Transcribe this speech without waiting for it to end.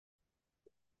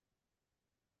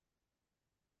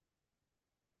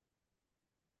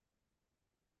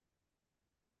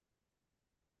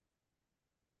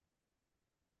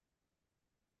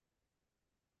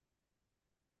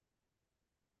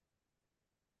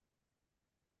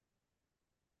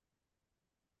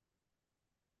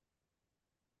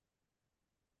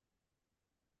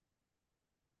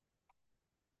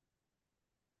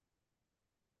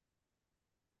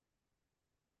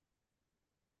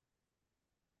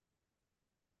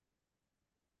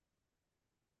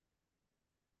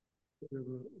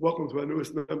Welcome to our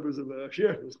newest members of the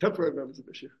Shir, temporary members of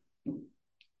the Shir.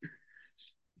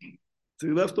 So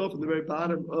we left off at the very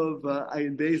bottom of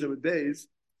Ayin Beis Amud Beis.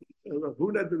 Rav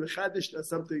Huna ben Mechadish does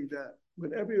something that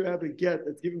whenever you have a get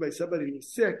that's given by somebody who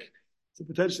is sick, so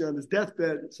potentially on his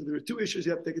deathbed, so there are two issues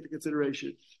you have to take into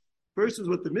consideration. First is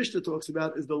what the Mishnah talks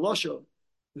about is the lashon,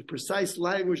 the precise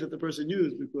language that the person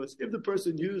used, because if the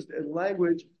person used a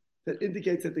language that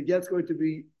indicates that the get's going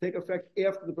to take effect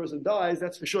after the person dies,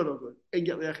 that's for sure no good.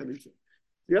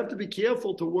 You have to be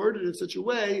careful to word it in such a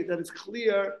way that it's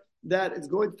clear that it's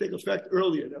going to take effect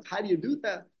earlier. Now, how do you do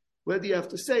that? Whether you have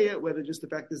to say it, whether just the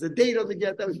fact there's a date on the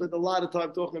get, that we spent a lot of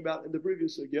time talking about in the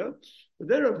previous sugya. But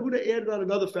then Rav Huna added on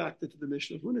another factor to the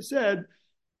Mishnah. Rav Huna said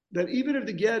that even if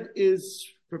the get is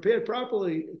prepared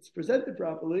properly, it's presented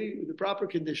properly, with the proper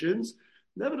conditions,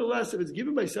 nevertheless, if it's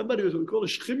given by somebody who's what we call a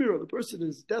shchimira, the person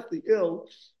is deathly ill,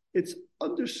 it's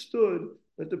understood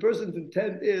that the person's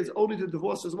intent is only to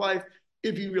divorce his wife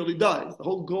if he really dies. The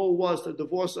whole goal was to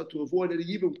divorce her to avoid any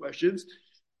even questions.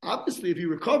 Obviously, if he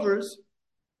recovers,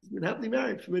 he's been happily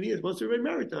married for many years, wants to remain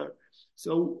married to her.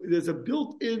 So there's a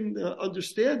built-in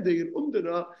understanding in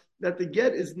Umdana that the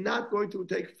get is not going to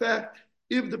take effect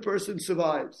if the person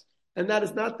survives. And that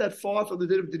is not that far from the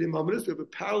din of Dinim Hamadis. We have a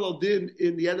parallel din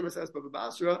in the end of Masas Baba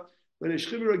Basra. When a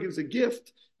shchimira gives a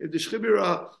gift, if the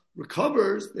shchimira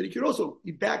recovers, then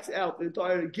he backs out. The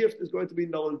entire gift is going to be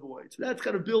null and void. So that's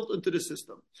kind of built into the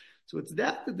system. So it's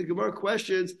that the Gemara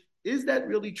questions, is that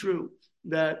really true?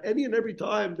 That any and every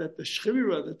time that the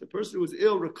shchimira, that the person who is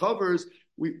ill recovers,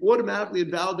 we automatically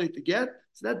invalidate the get?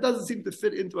 So that doesn't seem to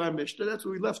fit into our Mishnah. That's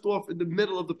where we left off in the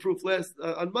middle of the proof last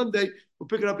on Monday. We'll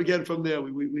pick it up again from there.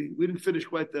 We didn't finish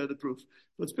quite the proof.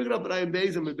 Let's pick it up at Ayin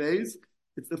Beis Amud Beis.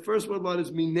 It's the first one line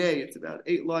is Minei. It's about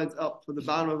 8 lines up from the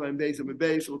bottom of Ayin Beis Amud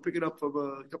Beis. So we'll pick it up from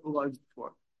a couple of lines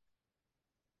before.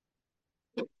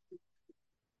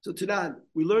 So Tanan,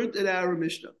 we learned in our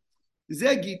Mishnah. If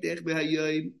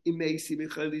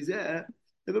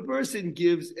a person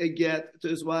gives a get to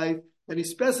his wife and he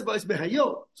specifies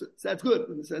mehayo, so that's good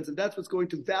in the sense that that's what's going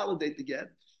to validate the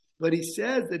get. But he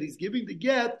says that he's giving the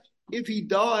get if he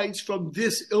dies from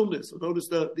this illness. So notice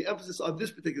the emphasis on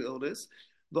this particular illness.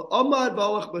 The Amad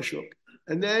Valach Bashuk.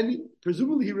 And then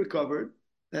presumably he recovered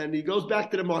and he goes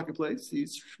back to the marketplace.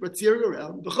 He's spaziering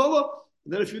around.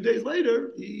 And then a few days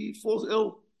later he falls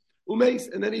ill. Umeis,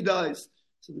 and then he dies.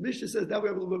 So the Mishnah says now we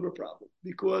have a little bit of a problem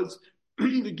because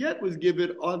the get was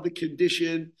given on the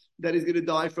condition that he's going to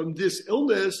die from this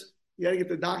illness. You got to get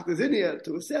the doctors in here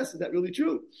to assess, is that really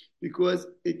true? Because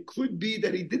it could be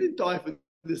that he didn't die from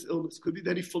this illness. It could be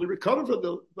that he fully recovered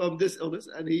from this illness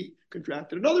and he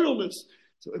contracted another illness.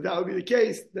 So if that would be the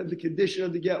case, then the condition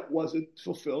of the get wasn't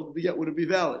fulfilled. The get wouldn't be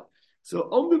valid. So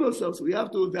we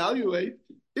have to evaluate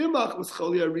if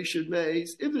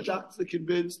the doctors are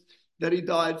convinced that he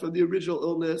died from the original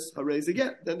illness, harays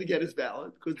again, then the get is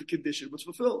valid because the condition was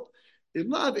fulfilled. If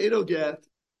not, it don't get,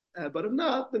 but if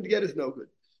not, then the get is no good.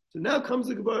 So now comes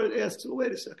the Gemara and asks, well,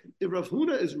 wait a second. If Rav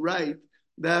Huna is right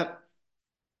that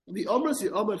the Amras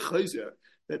Amar Chayzer,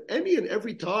 that any and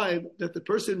every time that the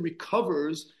person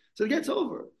recovers, so it gets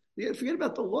over. Forget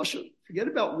about the lashon. Forget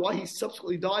about why he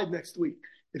subsequently died next week.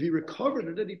 If he recovered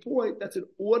at any point, that's an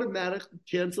automatic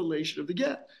cancellation of the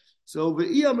get. So what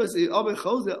are you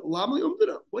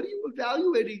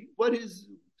evaluating? What his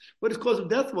cause of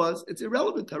death was? It's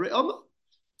irrelevant.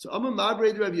 So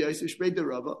Ma'abrei Rav Yosef Shmei de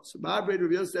Rava. So Ma'abrei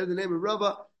Rav Yosef said the name of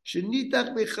Rava.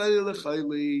 Shenitach mechayli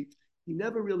lechayli. He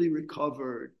never really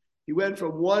recovered. He went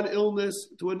from one illness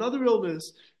to another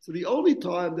illness. So the only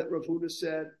time that Rav Huna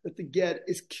said that the get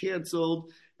is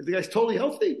canceled if the guy's totally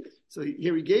healthy. So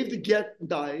here he gave the get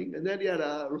dying, and then he had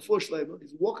a refuah shleima.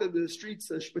 He's walking the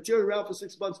streets, spaziering around for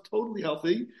 6 months, totally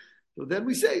healthy. So then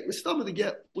we say the stomach of the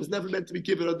get was never meant to be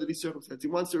given under these circumstances. He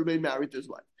wants to remain married to his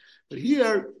wife. But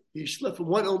here he slept from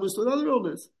one illness to another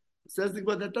illness. It says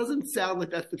but that doesn't sound like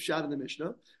that's the pshat in the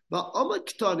Mishnah. But Amar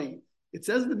Ktani, it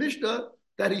says in the Mishnah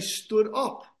that he stood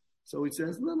up. So it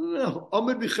says no.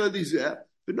 Amar b'chali zeh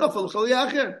v'nafal chali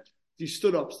acher. He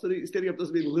stood up. Standing up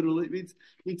doesn't mean literally. It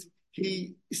means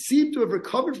he seemed to have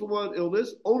recovered from one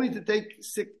illness, only to take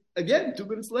sick again 2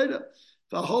 minutes later.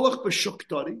 But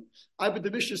the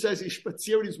Mishnah says he's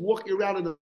walking around in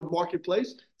the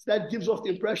marketplace, so that gives off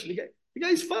the impression the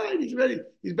guy's fine, he's ready,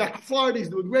 he's back to Florida, he's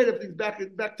doing great, everything's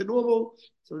back to normal.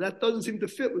 So that doesn't seem to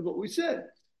fit with what we said.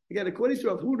 Again, according to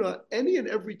Rav Huna, any and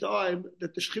every time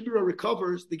that the shchimira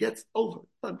recovers, the get's over,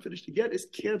 unfinished. The get is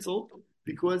canceled.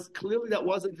 Because clearly that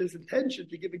wasn't his intention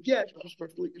to give a get.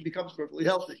 It becomes perfectly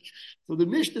healthy. So the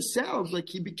Mishnah sounds like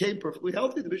he became perfectly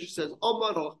healthy. The Mishnah says,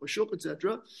 Amar, Halach, Bashuk,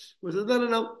 etc. Whereas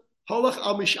no. Halach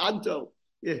al Mishanto.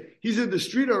 Yeah, he's in the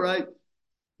street, all right.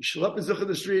 He's schlepping in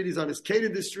the street. He's on his cane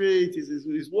in the street.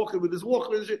 He's walking with his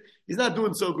walker in the street. He's not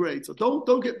doing so great. So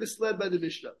don't get misled by the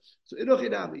Mishnah. So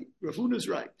Inochinami, Rav Huna's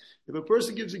right. If a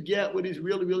person gives a get when he's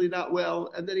really, really not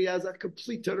well, and then he has a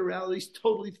complete turnaround, and he's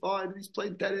totally fine, and he's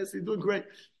playing tennis, he's doing great,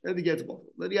 then he gets both.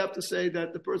 Then you have to say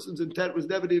that the person's intent was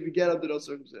never to even get under those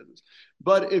circumstances.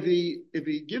 But if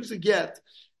he gives a get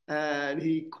and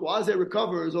he quasi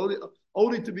recovers,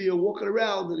 only to be walking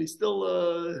around and he's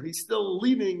still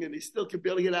leaning and he still can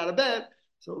barely get out of bed.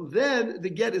 So then the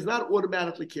get is not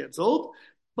automatically canceled,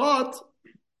 but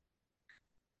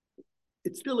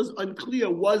it still is unclear,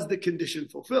 was the condition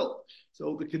fulfilled?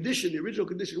 So the original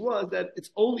condition was that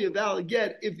it's only a valid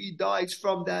get if he dies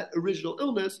from that original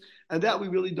illness, and that we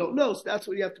really don't know. So that's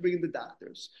what you have to bring in the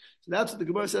doctors. So that's what the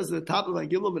Gemara says at the top of my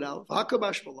Gimel Menal.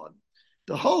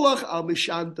 The holach al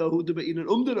mishanta hu debe'inan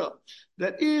umdana,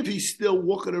 that if he's still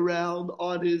walking around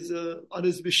on his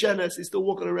mishenes, he's still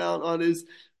walking around on his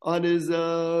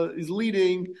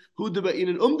leading hu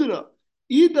debe'inan umdana.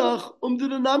 Idach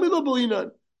umdana namila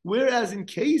boinan. Whereas in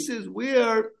cases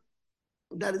where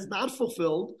that is not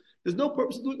fulfilled, there's no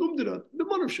purpose of doing umdana. The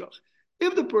manavshach.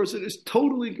 If the person is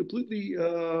totally completely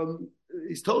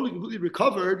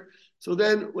recovered, so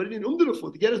then what do you need umdana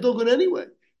for? The get is no good anyway.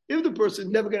 If the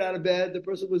person never got out of bed, the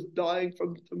person was dying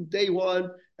from day one,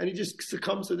 and he just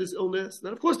succumbs to this illness,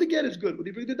 then of course the get is good. But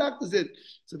you bring the doctors in.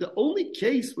 So the only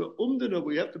case where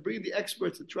where you have to bring the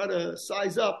experts and try to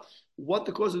size up what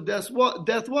the cause of death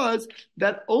was,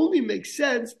 that only makes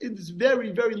sense in this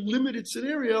very, very limited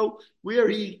scenario where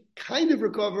he kind of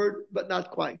recovered, but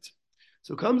not quite.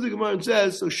 So comes the Gemara and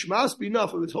says, so Shmas be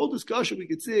enough. From this whole discussion, we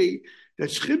could see that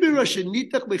Shchibira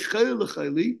shenitach b'chayil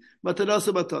l'chayli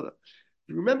matanasa matana.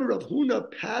 Remember, Rav Huna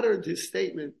patterned his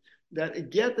statement that a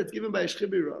get that's given by a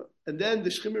shchibira, and then the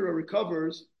shchibira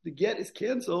recovers, the get is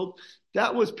canceled.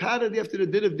 That was patterned after the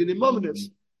din of dinim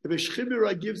mominus. If a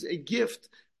shchibira gives a gift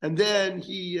and then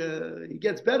he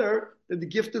gets better, then the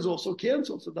gift is also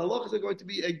canceled. So the halachas are going to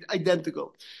be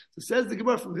identical. So says the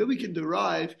Gemara, from here we can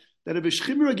derive that if a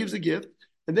shchibira gives a gift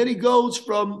and then he goes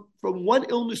from one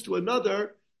illness to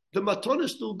another, the matana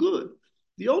is still good.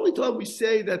 The only time we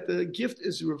say that the gift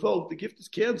is revoked, the gift is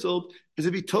canceled, is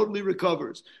if he totally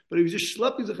recovers. But if he's just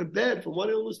schlepping in bed from one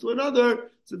illness to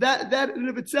another, so that in and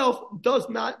of itself does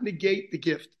not negate the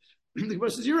gift. The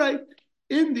Gemara says, you're right.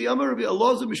 In the Amar of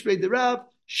Elazar Mishpei Derav,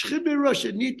 Shchibira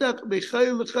shenitach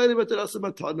b'chayil l'chayil matanasa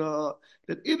matana,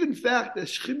 that if in fact the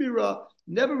shchibira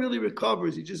never really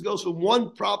recovers, he just goes from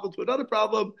one problem to another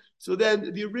problem, so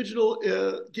then the original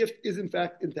gift is in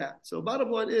fact intact. So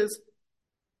bottom line is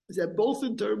that both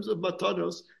in terms of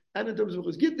matanos and in terms of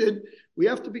Gittin, we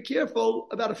have to be careful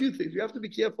about a few things. We have to be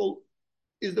careful,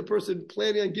 is the person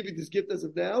planning on giving this gift as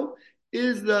of now?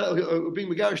 Is being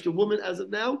megarish to a woman as of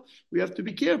now? We have to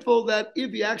be careful that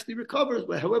if he actually recovers,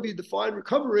 but however you define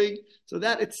recovering, so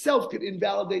that itself can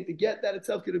invalidate the get, that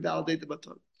itself can invalidate the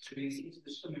matan. So the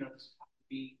shemira has to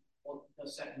be, the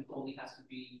second only has to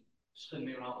be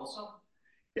shemira also?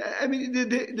 Yeah, I mean,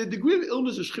 the degree of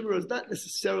illness of shchibra is not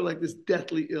necessarily like this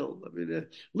deathly ill. I mean,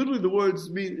 literally the words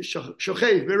mean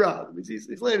shochev mirah. It means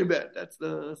he's laying in bed. That's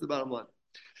the bottom line.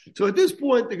 So at this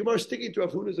point, the Gemara is sticking to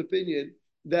Rav Huna's opinion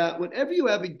that whenever you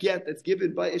have a get that's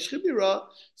given by a shchibra,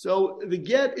 so the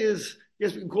get is,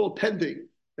 yes, we can call it pending.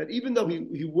 That even though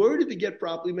he worded the get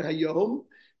properly, mehayom,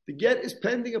 the get is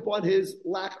pending upon his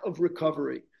lack of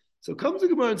recovery. So comes the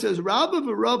Gemara and says, Rabba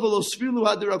v'Rava lo svilu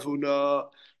had Rav Huna.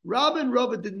 Rabba and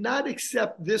Rava did not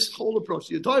accept this whole approach.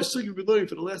 The entire sugi we've been learning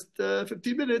for the last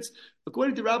 15 minutes,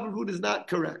 according to Rabba and Rava, is not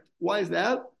correct. Why is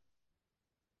that?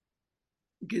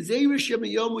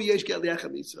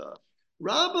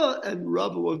 Rabba and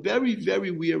Rava were very, very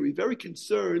weary, very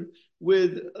concerned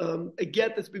with a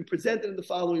get that's been presented in the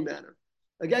following manner.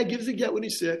 A guy gives a get when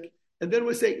he's sick, and then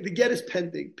we say the get is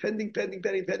pending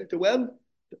to when?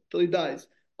 Till he dies.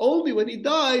 Only when he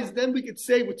dies, then we could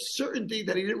say with certainty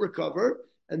that he didn't recover,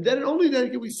 and then only then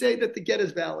can we say that the get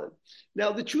is valid.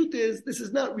 Now, the truth is, this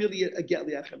is not really a get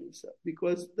liachamisa,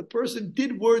 because the person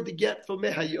did word the get for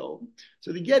mehayom,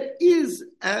 so the get is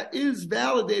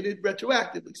validated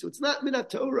retroactively. So it's not minat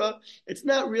Torah, it's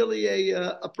not really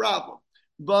a problem.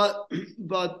 But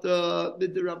the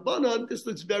Rabbanan, this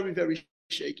looks very, very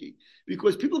shaky,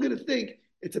 because people are going to think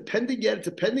it's a pending get.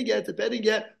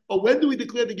 Oh, when do we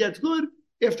declare the get's good?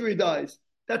 After he dies.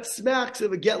 That smacks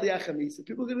of a get liachamisa.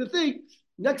 People are going to think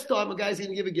next time a guy's going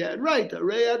to give a get, right? So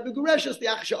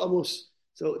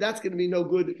that's going to be no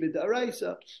good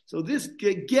midaraisa. So this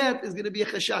get is going to be a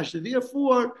chashash. So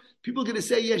therefore, people are going to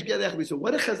say yes get liachamisa. So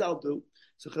what did Chazal do?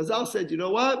 So Chazal said, you know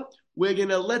what? We're going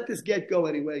to let this get go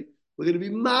anyway. We're going to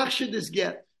be machshir this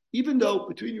get. Even though,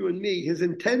 between you and me, his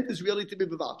intent is really to be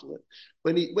bevatel.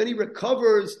 When he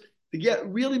recovers, the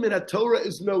get really min Torah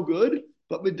is no good,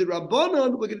 but with the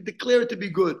Rabbanon, we're going to declare it to be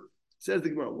good. Says the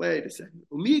Gemara, wait a second.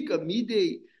 Umika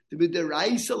midei to be the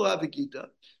Raisa lo avigita.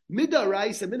 Mida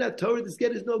Raisa, min Torah, this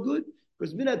get is no good.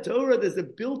 Because min Torah, there's a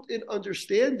built-in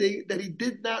understanding that he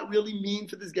did not really mean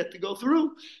for this get to go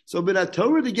through. So min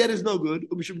Torah, the get is no good.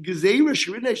 Because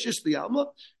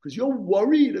you're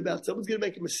worried about someone's going to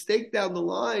make a mistake down the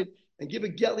line and give a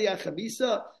get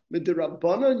liachamisa. Mid the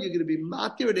Rabbanon, you're going to be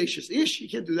matir and eshes ish. You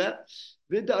can't do that.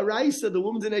 Mid the Araisa, the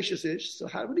woman's an eshes ish. So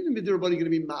how would even mid the Rabbanon going to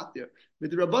be matir?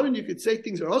 Mid the Rabbanon, you could say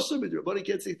things are also. Mid the Rabbanon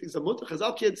can't say things are mutter.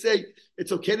 Chazal can't say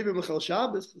it's okay to be mechal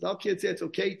Shabbos. Chazal can't say it's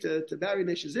okay to marry an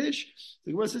eshes ish.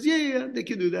 The Gemara says, yeah, they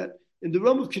can do that. In the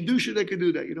realm of kedusha, they can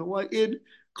do that. You know why? In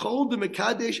Kol the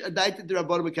Mekadesh Adaited the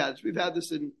Rabbanon Mekadesh. We've had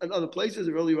this in other places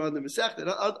earlier on in the Masech and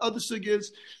other sugyas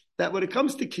that when it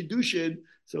comes to kedushin,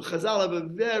 so Chazal have a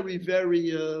very,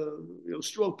 very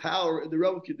strong power in the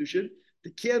realm of kedushin to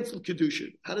cancel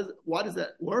kedushin. Why does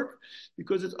that work?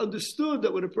 Because it's understood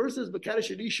that when a person is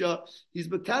mekadesh an isha, he's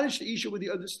mekadesh the isha with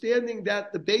the understanding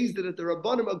that the beis din, that the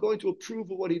rabbanim are going to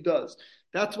approve of what he does.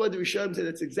 That's why the Rishonim say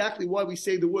that's exactly why we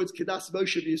say the words Kedas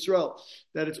Moshe Yisrael.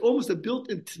 That it's almost a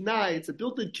built-in Tanai, it's a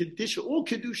built-in condition. All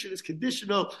kedushin is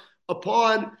conditional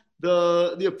upon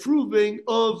the approving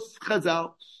of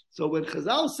Chazal. So when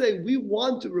Chazal say we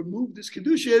want to remove this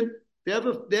kedushin, they have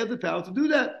the power to do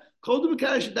that. And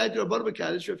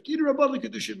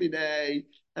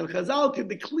Chazal can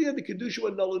declare the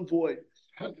kedushin null and void.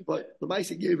 But the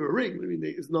Maisa gave her a ring. I mean,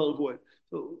 it's null and void.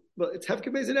 So, but it's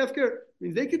hefker based on hefker.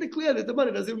 Means they can declare that the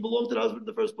money doesn't even belong to the husband in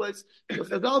the first place. So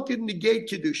Chazal can negate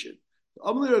kedushin.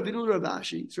 Amalei Ravina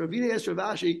Ravashi. So Ravina asked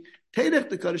Ravashi, "Teirech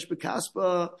the kaddish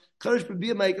bekaspa, kaddish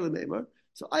bebia Michael and Neymar."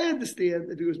 So I understand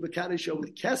if it was mekanisha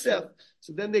with kesef,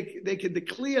 so then they can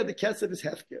declare the kesef is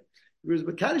hefker. If it was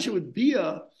mekanisha with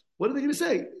bia, what are they going to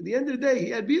say? At the end of the day, he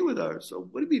had bia with her. So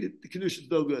what do you mean the kedusha is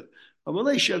no good?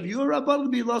 Amalei Shavur Rabban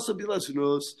Bilasa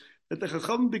Bilasunus, that the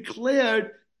Chacham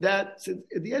declared that since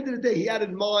at the end of the day he had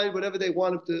in mind whatever they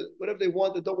want, don't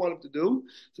want him to do.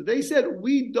 So they said,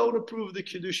 we don't approve of the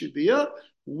kedusha bia.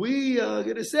 We are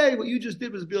going to say what you just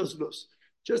did was bilasunus.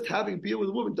 Just having beer with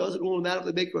a woman doesn't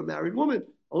automatically make her a married woman.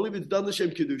 Only if it's done the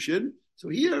Shem Kedushin. So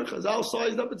here, Chazal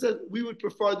sized up and said, we would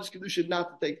prefer this Kedushin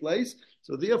not to take place.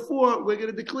 So therefore, we're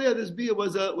going to declare this beer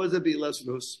was a beer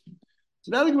lesnus. So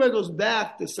now the Gemara goes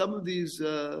back to some of these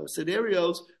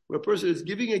scenarios where a person is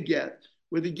giving a get,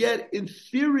 where the get, in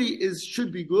theory,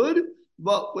 should be good,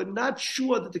 but we're not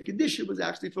sure that the condition was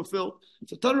actually fulfilled.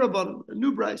 So Tanur Rabbanan, a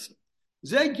new brisa.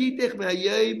 Zeh gitech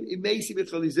v'hayim imeisi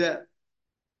b'chalizeh.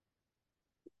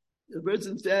 The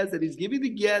person says that he's giving the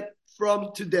get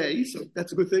from today, so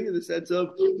that's a good thing in the sense of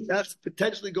that's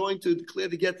potentially going to declare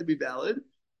the get to be valid.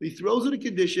 He throws in a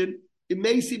condition,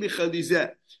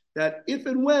 that if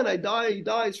and when he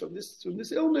dies from this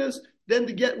illness, then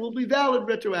the get will be valid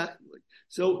retroactively.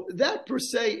 So that per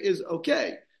se is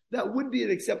okay. That would be an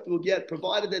acceptable get,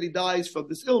 provided that he dies from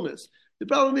this illness. The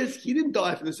problem is he didn't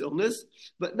die from this illness,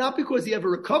 but not because he ever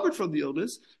recovered from the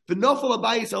illness. V'nofal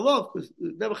abayis alav, because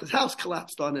Nebuchadnezzar's house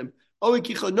collapsed on him. Or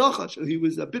he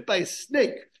was bit by a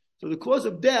snake. So the cause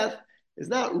of death is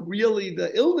not really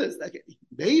the illness.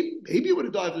 Maybe he would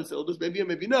have died from this illness, maybe or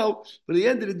maybe no. But at the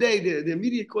end of the day, the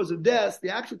immediate cause of death, the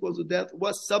actual cause of death,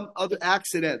 was some other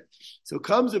accident. So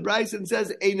comes the Bryce and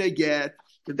says, "Ein a get,"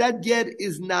 that get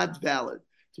is not valid.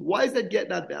 So why is that get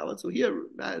not valid? So here,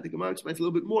 the Gemara explains a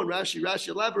little bit more. And Rashi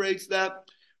elaborates that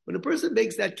when a person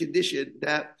makes that condition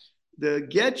that the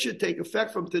get should take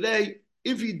effect from today,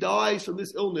 if he dies from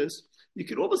this illness, you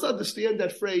can almost understand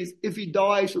that phrase, if he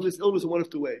dies from this illness in one of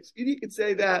two ways. Either you could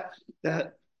say that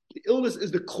the illness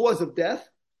is the cause of death,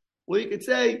 or you could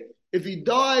say if he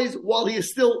dies while he is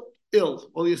still ill,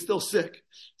 while he is still sick.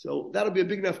 So that'll be a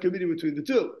big enough committee between the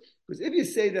two. Because if you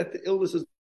say that the illness is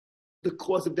the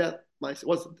cause of death, it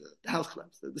wasn't the house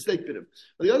collapse, the snake bit him.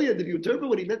 On the other hand, if you interpret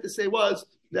what he meant to say was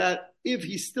that if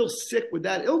he's still sick with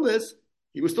that illness,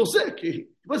 he was still sick. He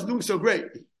wasn't doing so great.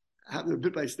 He happened to be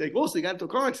bit by a snake. Also, he got into a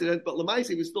car accident, but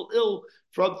Lamaisi was still ill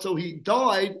so he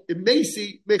died in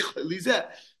Macy Mechalizeh.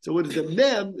 So what is the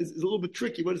mem is a little bit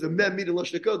tricky. What does the mem mean in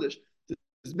Lashon HaKodesh?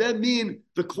 Does mem mean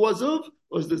the cause of,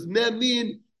 or does mem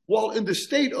mean while in the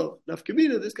state of?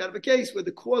 Nafkamina, this kind of a case where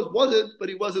the cause wasn't, but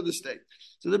he was in the state.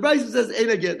 So the Bryce says, "Ain't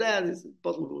a get." That is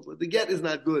the get is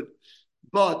not good.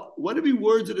 But what if he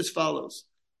words it as follows?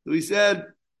 So he said,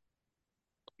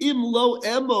 "Im lo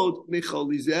emod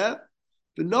mechalizeh,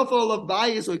 v'nafal alav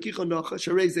bayis or kichonacha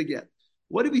sharei get."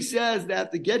 What if he says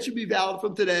that the get should be valid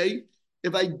from today,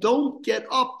 if I don't get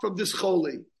up from this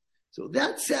choli. So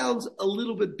that sounds a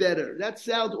little bit better. That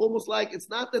sounds almost like it's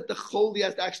not that the choli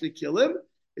has to actually kill him.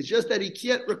 It's just that he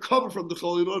can't recover from the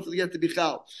choli in order to get to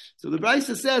bichal. So the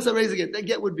brisa says, I'm raising it. That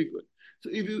get would be good. So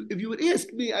if you would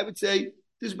ask me, I would say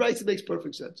this brisa makes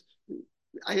perfect sense.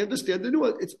 I understand the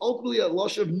nuance. It's ultimately a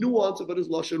lashon of nuance of what his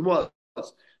lashon was.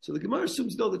 So the Gemara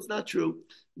assumes no, that's not true.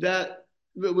 That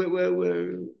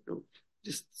we're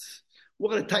just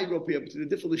walking a tightrope here between the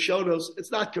different lashonos.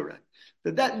 It's not correct.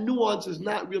 That nuance is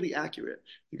not really accurate.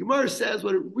 The Gemara says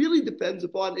what it really depends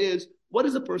upon is what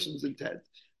is a person's intent.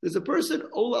 There's a person,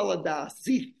 Ola Aladas, does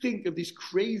he think of these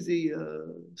crazy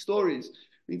stories? It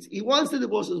means he wants to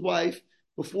divorce his wife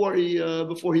before he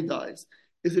dies.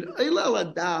 Is it Ola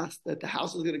Aladas that the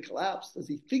house is going to collapse? Does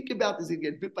he think about this? He's going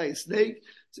to get bit by a snake?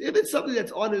 So if it's something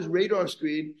that's on his radar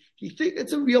screen, he thinks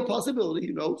it's a real possibility.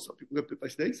 You know, some people get bit by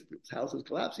snakes, some people's houses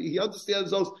collapse. He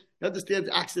understands those. He understands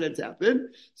accidents happen.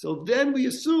 So then we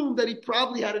assume that he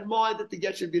probably had in mind that the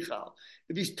get should be chal.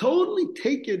 If he's totally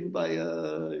taken by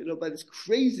by this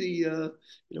crazy out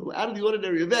of the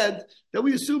ordinary event, then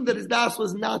we assume that his das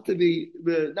was not to get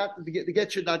the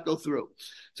get should not go through.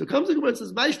 So comes the Gemara and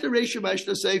says Maishta Reisha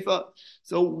Maishta Seifa.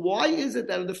 So why is it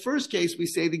that in the first case we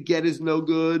say the get is no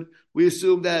good? We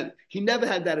assume that he never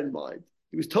had that in mind.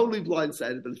 He was totally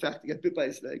blindsided by the fact he got bit by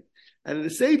a snake. And in the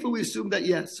Sefer, we assume that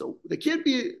yes. So there can't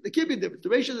be a difference. The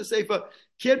Reisha and the Sefer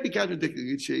can't be contradicting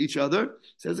each other.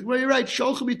 Says the Gemara, you're right.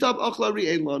 So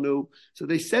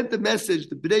they sent the message.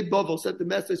 The B'nai Bavel sent the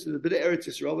message to the B'nai Eretz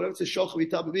Yisrael. Whatever it says Sholch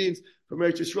Mitab, it means from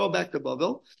Eretz Yisrael back to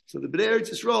Bavel. So the B'nai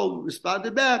Eretz Yisrael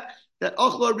responded back that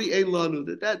Achla Ari Ein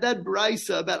Lanu. That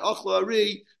brisa about Achla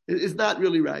Ari is not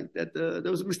really right. That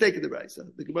there was a mistake in the brisa.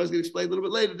 The Gemara is going to explain a little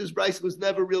bit later. This brisa was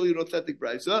never really an authentic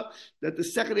brisa. That the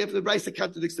second half of the brisa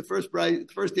contradicts the first brisa.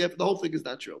 The first half, the whole thing is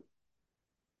not true.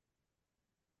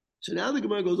 So now the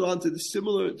Gemara goes on to the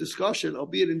similar discussion,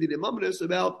 albeit in the Imamnis,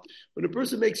 about when a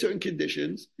person makes certain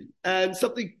conditions and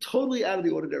something totally out of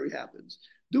the ordinary happens.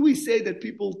 Do we say that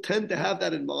people tend to have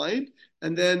that in mind,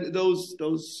 and then those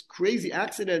crazy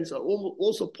accidents are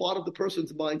also part of the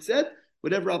person's mindset?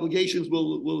 Whatever obligations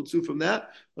will ensue from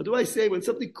that, or do I say when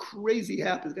something crazy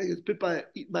happens, the guy gets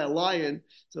eaten by a lion,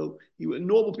 so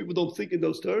normal people don't think in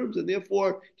those terms, and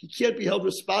therefore he can't be held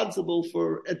responsible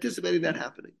for anticipating that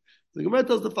happening. So the Gemara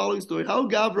tells the following story: How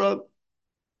Gavra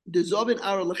dezovin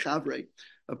ara lechavre,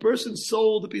 a person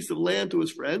sold a piece of land to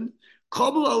his friend.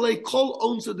 Kabul alei kol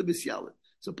onsa de bisyalin.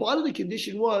 So part of the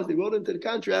condition was they wrote into the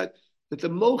contract that the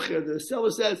mocher, the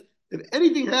seller, says if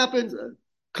anything happens,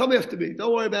 come after me.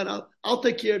 Don't worry about it. I'll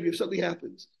take care of you if something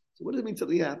happens. So what does it mean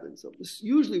something happens? So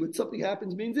usually what something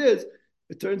happens means is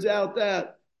it turns out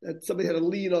that somebody had a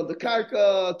lien on the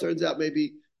karka. It turns out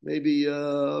maybe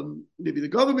the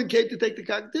government came to take the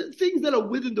karka. Things that are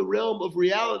within the realm of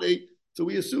reality. So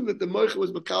we assume that the mocher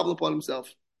was makabel upon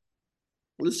himself.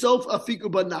 So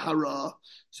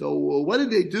what did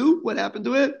they do? What happened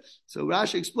to it? So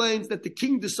Rashi explains that the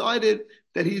king decided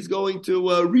that he's going to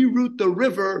reroute the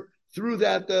river through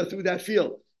that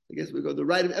field. I guess we go the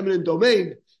right of eminent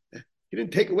domain. He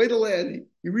didn't take away the land.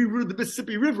 He rerouted the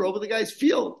Mississippi River over the guy's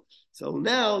field. So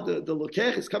now the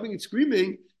lokech is coming and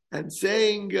screaming and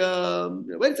saying, wait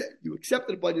a second, you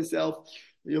accepted it by yourself.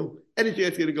 Anything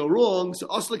that's going to go wrong. So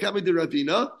Asla coming to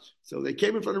Ravina. So they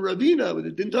came in front of Ravina with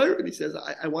a din Torah, and he says,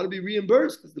 I want to be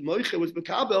reimbursed because the moiche was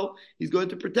makabel. He's going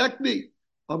to protect me.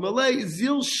 Amalei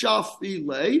zil shafi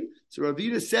lei. So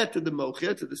Ravina said to the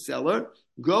moiche, to the seller,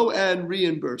 go and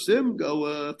reimburse him.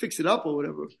 Go fix it up or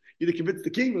whatever. Either convince the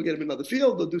king or get him another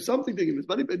field or do something to him. His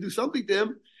money, but do something to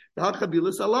him. Because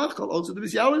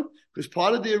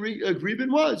part of the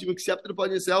agreement was you accepted upon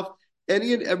yourself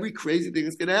any and every crazy thing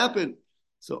that's going to happen.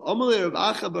 So Amalei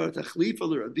Rav Achabar Tachlifa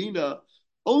Ravina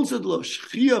Onsad Lo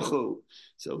Shchiachu.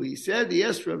 So he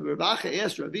asked Rav Acha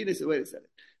asked Ravina, he said, wait a second.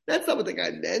 That's not what the guy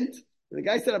meant. And the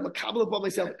guy said, I'm a kabbalah upon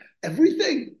myself.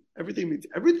 Everything means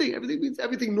everything. Everything means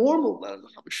everything normal. When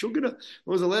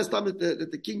was the last time that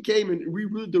the king came and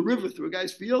rerouted the river through a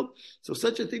guy's field? So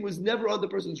such a thing was never on the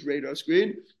person's radar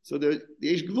screen. So there's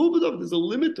a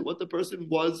limit to what the person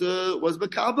was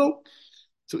makabel.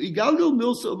 So Igalgal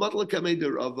Milsa Matla Kamei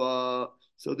Rava.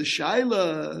 So the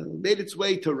Shaila made its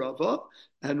way to Rava,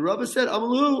 and Rava said,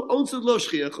 Amalu onsad lo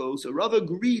shchiachu. So Rava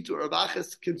agreed to Rav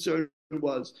Acha's concern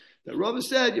was that Rava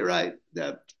said, you're right,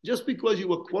 that just because you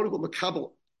were quote unquote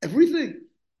makabel everything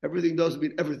doesn't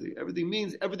mean everything. Everything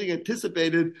means everything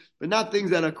anticipated, but not things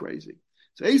that are crazy.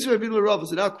 So Eisra Ravina Rava,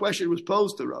 so now a question was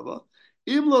posed to Rava.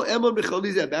 Imlo Emon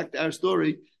B'chalizah, back to our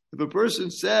story, if a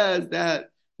person says that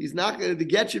he's not going to, the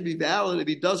get should be valid if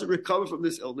he doesn't recover from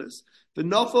this illness. The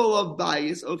nafal of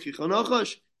bias,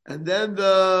 and then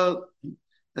the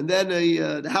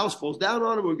house falls down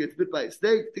on him or gets bit by a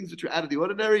snake, things which are out of the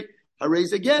ordinary,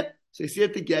 raise a get. So you see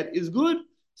that the get is good.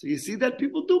 So you see that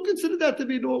people do consider that to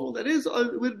be normal. That is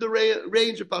with the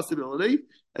range of possibility.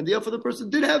 And therefore the person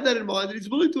did have that in mind and he's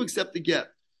willing to accept the get.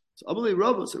 So Amalei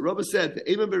Rava, said, the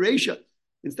Eimah Bereisha,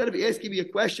 instead of asking me a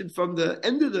question from the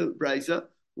end of the brisa,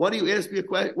 why do you ask me a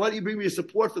question? Why do you bring me a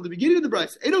support from the beginning of the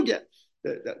brisa? I don't get.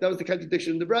 That was the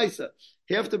contradiction in the brisa.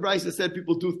 Half the brisa said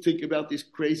people do think about these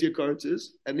crazy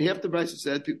occurrences, and half the brisa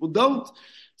said people don't.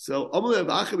 So Amalei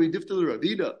Vachavi Diftal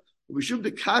Ravina. We should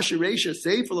the kasha reisha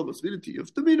say for the possibility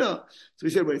of tamina. So we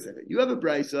said, wait a second. You have a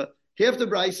brisa. Half the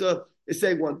brisa is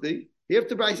saying one thing. Half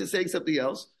the brisa is saying something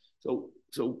else. So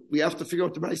we have to figure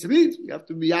out what the brisa means. We have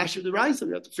to miyashiv the brisa.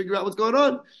 We have to figure out what's going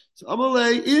on. So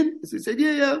Amalei in. So he said,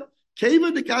 yeah.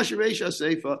 Keva the kasha reisha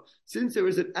seifa. Since there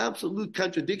is an absolute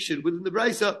contradiction within the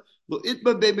brisa, well,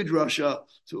 itma be midrasha.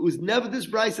 So it was never. This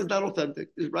brisa is not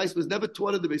authentic. This brisa was never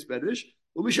taught in the Beis Medrash.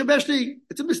 Umishabeshti.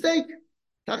 It's a mistake.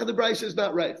 Taka the brisa is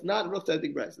not right. It's not an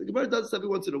authentic brisa. The Gemara does this every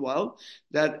once in a while,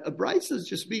 that a brisa is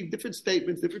just being different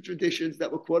statements, different traditions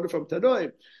that were quoted from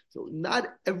Tanoim. So not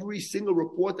every single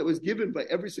report that was given by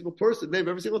every single person, named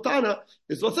every single Tana,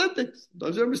 is authentic.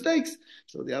 Those are mistakes.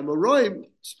 So the Amoraim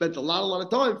spent a lot of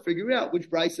time figuring out which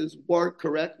brisas were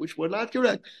correct, which were not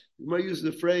correct. The Gemara uses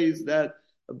the phrase that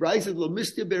a brisa is lo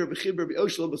mistia be Rabbi Chia, Rabbi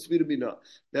Oshia, Masvida Mina.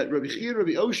 That Rabbi Chia and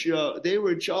Rabbi Oshia, they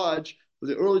were in charge of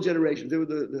the early generations. They were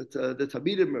the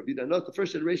Talmidim, not the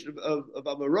first generation of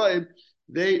Amoraim.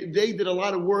 They did a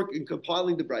lot of work in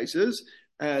compiling the brises,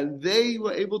 and they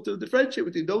were able to differentiate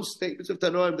between those statements of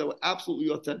Tanoim that were absolutely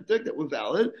authentic, that were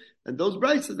valid, and those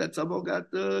brises that somehow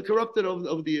got corrupted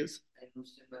over the years.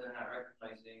 Whether or not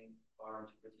recognizing our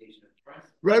interpretation of the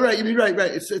brisa. Right. You mean right.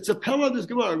 It's a pella on this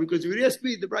Gemara, because if you ask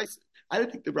me, the brisa, I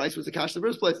didn't think the brisa was a kasha in the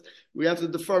first place. We have to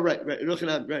defer. Right.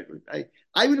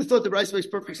 I would have thought the brisa makes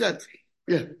perfect sense.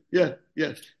 Yeah.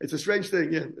 It's a strange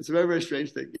thing. Yeah, it's a very, very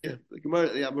strange thing. Yeah, the Gemara,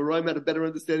 Amoraim had a better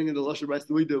understanding of the lashon brisa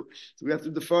than we do, so we have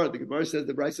to defer. The Gemara says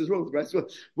the brisa is wrong. The brisa is wrong.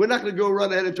 We're not going to go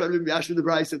run ahead and try to be mashing the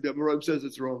brisa if the Amoraim says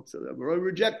it's wrong. So the Amoraim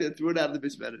rejected it, threw it out of the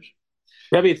Beis Medrash.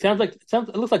 Rabbi, it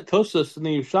looks like Tosfos in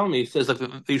the Yerushalmi says like the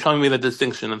Yerushalmi made that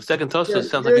distinction. And the second Tosfos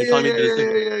sounds like the Yerushalmi made the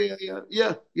distinction.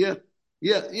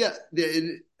 Yeah.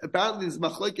 Apparently, this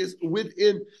machlokes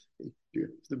within the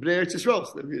Bnei Eretz Yisrael,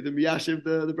 the Miyashiv,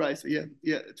 the Bryce. Yeah.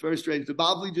 It's very strange. The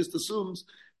Bavli just assumes,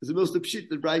 as the most pshit,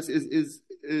 the Bryce is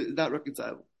not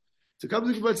reconcilable. So comes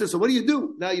the Gemara and says, so what do you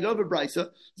do? Now you don't have a Bryce.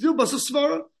 Zil basa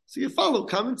svara. So you follow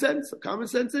common sense. So common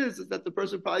sense is that the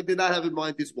person probably did not have in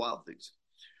mind these wild things.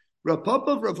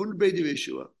 Rapapa Ravun Beit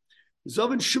Yeshua.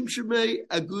 Zovan Shumshemei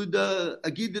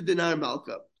Agida Dinar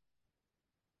Malka.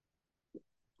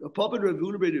 Rapapa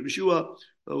Ravun Beit Yeshua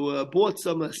bought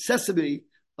some sesame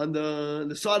on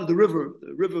the side of the river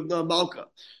of Nar Malka.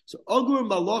 So Agur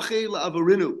Malache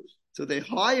LaAvarinu. So they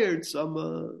hired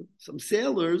some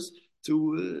sailors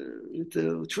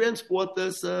to transport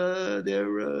this their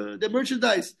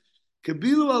merchandise.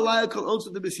 Kabilu Alaya Kol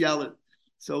Onsa de Bisyalin.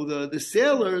 So the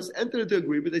sailors entered into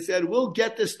agreement. They said, "We'll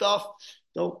get this stuff.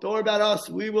 Don't worry about us.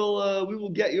 We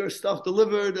will get your stuff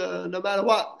delivered no matter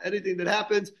what. Anything that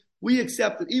happens, we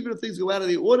accept it. Even if things go out of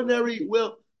the ordinary,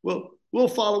 we'll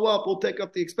follow up. We'll take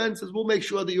up the expenses. We'll make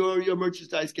sure that your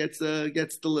merchandise gets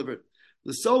delivered."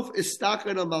 The sof is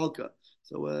stakan amalka.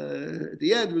 So at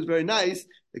the end, it was very nice,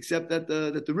 except that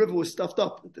the river was stuffed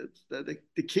up.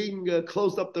 The king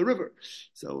closed up the river.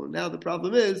 So now the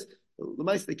problem is, the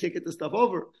mice, they can't get the stuff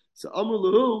over. So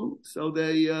Amuluhu, so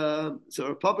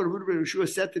Papa Yeshua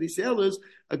said to these sailors,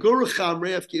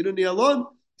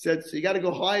 said, so you got to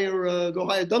go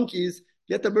hire donkeys,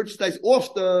 get the merchandise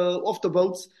off the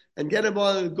boats, and get them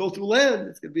on, go through land.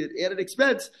 It's going to be an added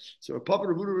expense. So Papa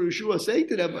Yeshua saying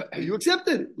to them, you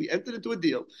accepted. We entered into a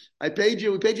deal. We paid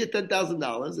you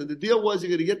 $10,000, and the deal was you're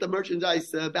going to get the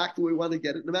merchandise back to where we want to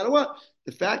get it, no matter what.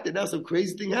 The fact that now some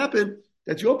crazy thing happened,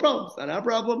 that's your problem. It's not our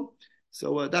problem.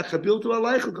 So that chabil to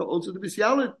alaychel also to be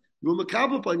sialin. You will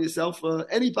makabel upon yourself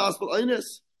any possible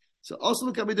ayness. So also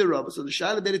the kamid Rabba. So the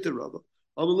shayla made it to Rabba.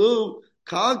 Amalu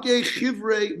kage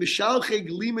chivre mishalche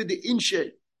glima de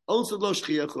inshe. Also lo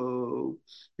shchiachu.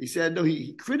 He said no.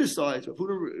 He criticized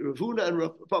Ravuna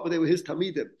and Papa. They were his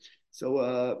tamidim.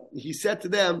 So he said to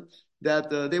them that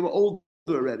they were old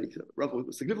already. Rav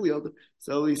was significantly older.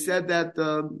 So he said that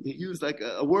he used like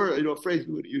a word, a phrase.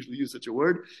 We wouldn't usually use such a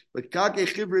word, but kake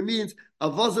chivre means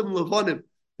avazim levanim.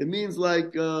 It means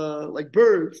like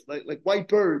birds, like white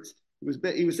birds. He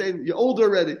was saying you're older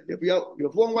already. You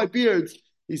have long white beards.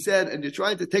 He said, and you're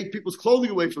trying to take people's clothing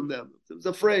away from them. It was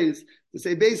a phrase to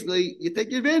say basically you're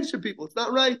taking advantage of people. It's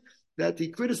not right that he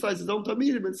criticized his own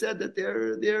Talmidim and said that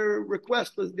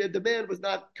their demand was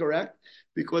not correct,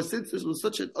 because since this was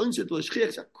such an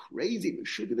such a crazy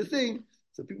Meshuggah thing,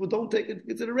 so people don't take into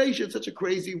consideration such a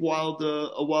crazy, wild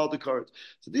occurrence.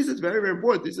 So this is very, very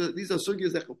important. These are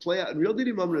sugyas that will play out in real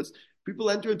dinim amros. People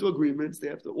enter into agreements. They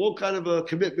have to all kind of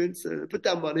commitments, put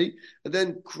down money, and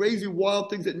then crazy, wild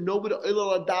things that nobody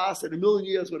ilal adas in a million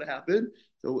years would happen.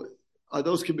 So are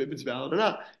those commitments valid or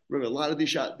not? Remember, a lot of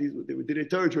these they did it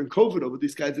during COVID over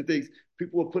these kinds of things.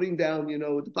 People were putting down,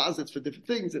 deposits for different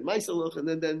things at Maisalach, and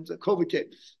then COVID came.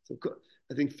 So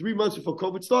I think 3 months before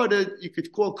COVID started, you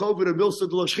could call COVID a milsa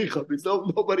de l'shchicha, because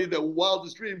nobody in their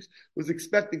wildest dreams was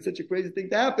expecting such a crazy thing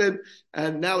to happen.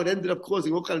 And now it ended up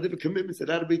causing all kind of different commitments that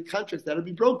had to be contracts that had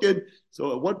to be broken.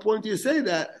 So at what point do you say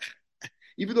that,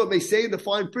 even though it may say in the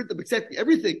fine print of exactly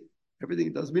everything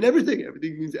doesn't mean everything.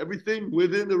 Everything means everything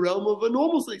within the realm of a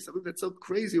normalcy. Something that's so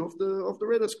crazy off the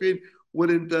radar screen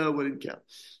wouldn't count.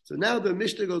 So now the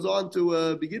Mishnah goes on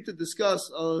to begin to discuss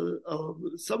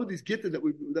some of these gittin that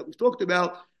we've talked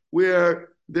about, where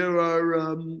there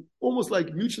are almost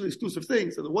like mutually exclusive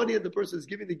things. On the one hand, the person is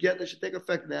giving the get that should take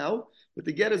effect now, but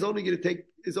the get is only going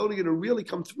to really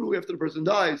come through after the person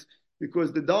dies,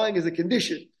 because the dying is a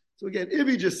condition. So again, if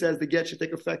he just says the get should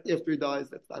take effect after he dies,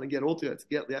 that's not a get altogether. It's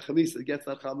get liachamisa. The get's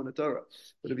not cham in the Torah.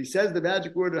 But if he says the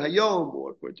magic word hayom,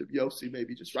 or according to Yossi,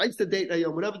 maybe just writes the date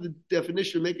hayom, whatever the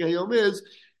definition of making hayom is,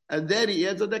 and then he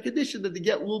adds on that condition that the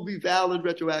get will be valid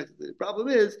retroactively. The problem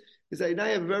is that now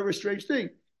you have a very strange thing.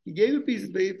 He gave a piece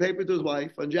of paper to his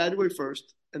wife on January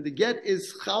 1st, and the get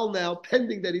is chal now,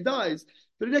 pending that he dies.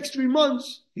 For the next 3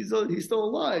 months, he's still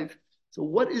alive. So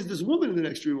what is this woman in the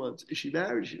next 3 months? Is she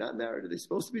married? Is she not married? Are they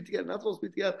supposed to be together? Not supposed to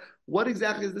be together? What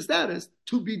exactly is the status?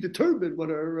 To be determined what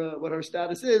her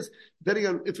status is, depending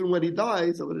on if and when he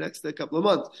dies over the next couple of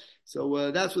months. So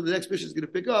that's what the next mission is going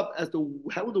to pick up, as to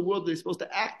how in the world are they supposed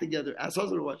to act together as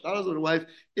husband and wife, not husband and wife,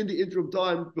 in the interim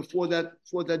time before that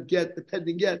get, the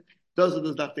pending get, does or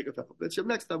does not take effect. But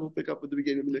next time we'll pick up with the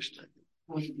beginning of the mission.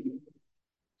 Thank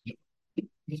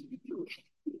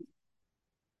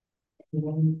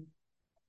you.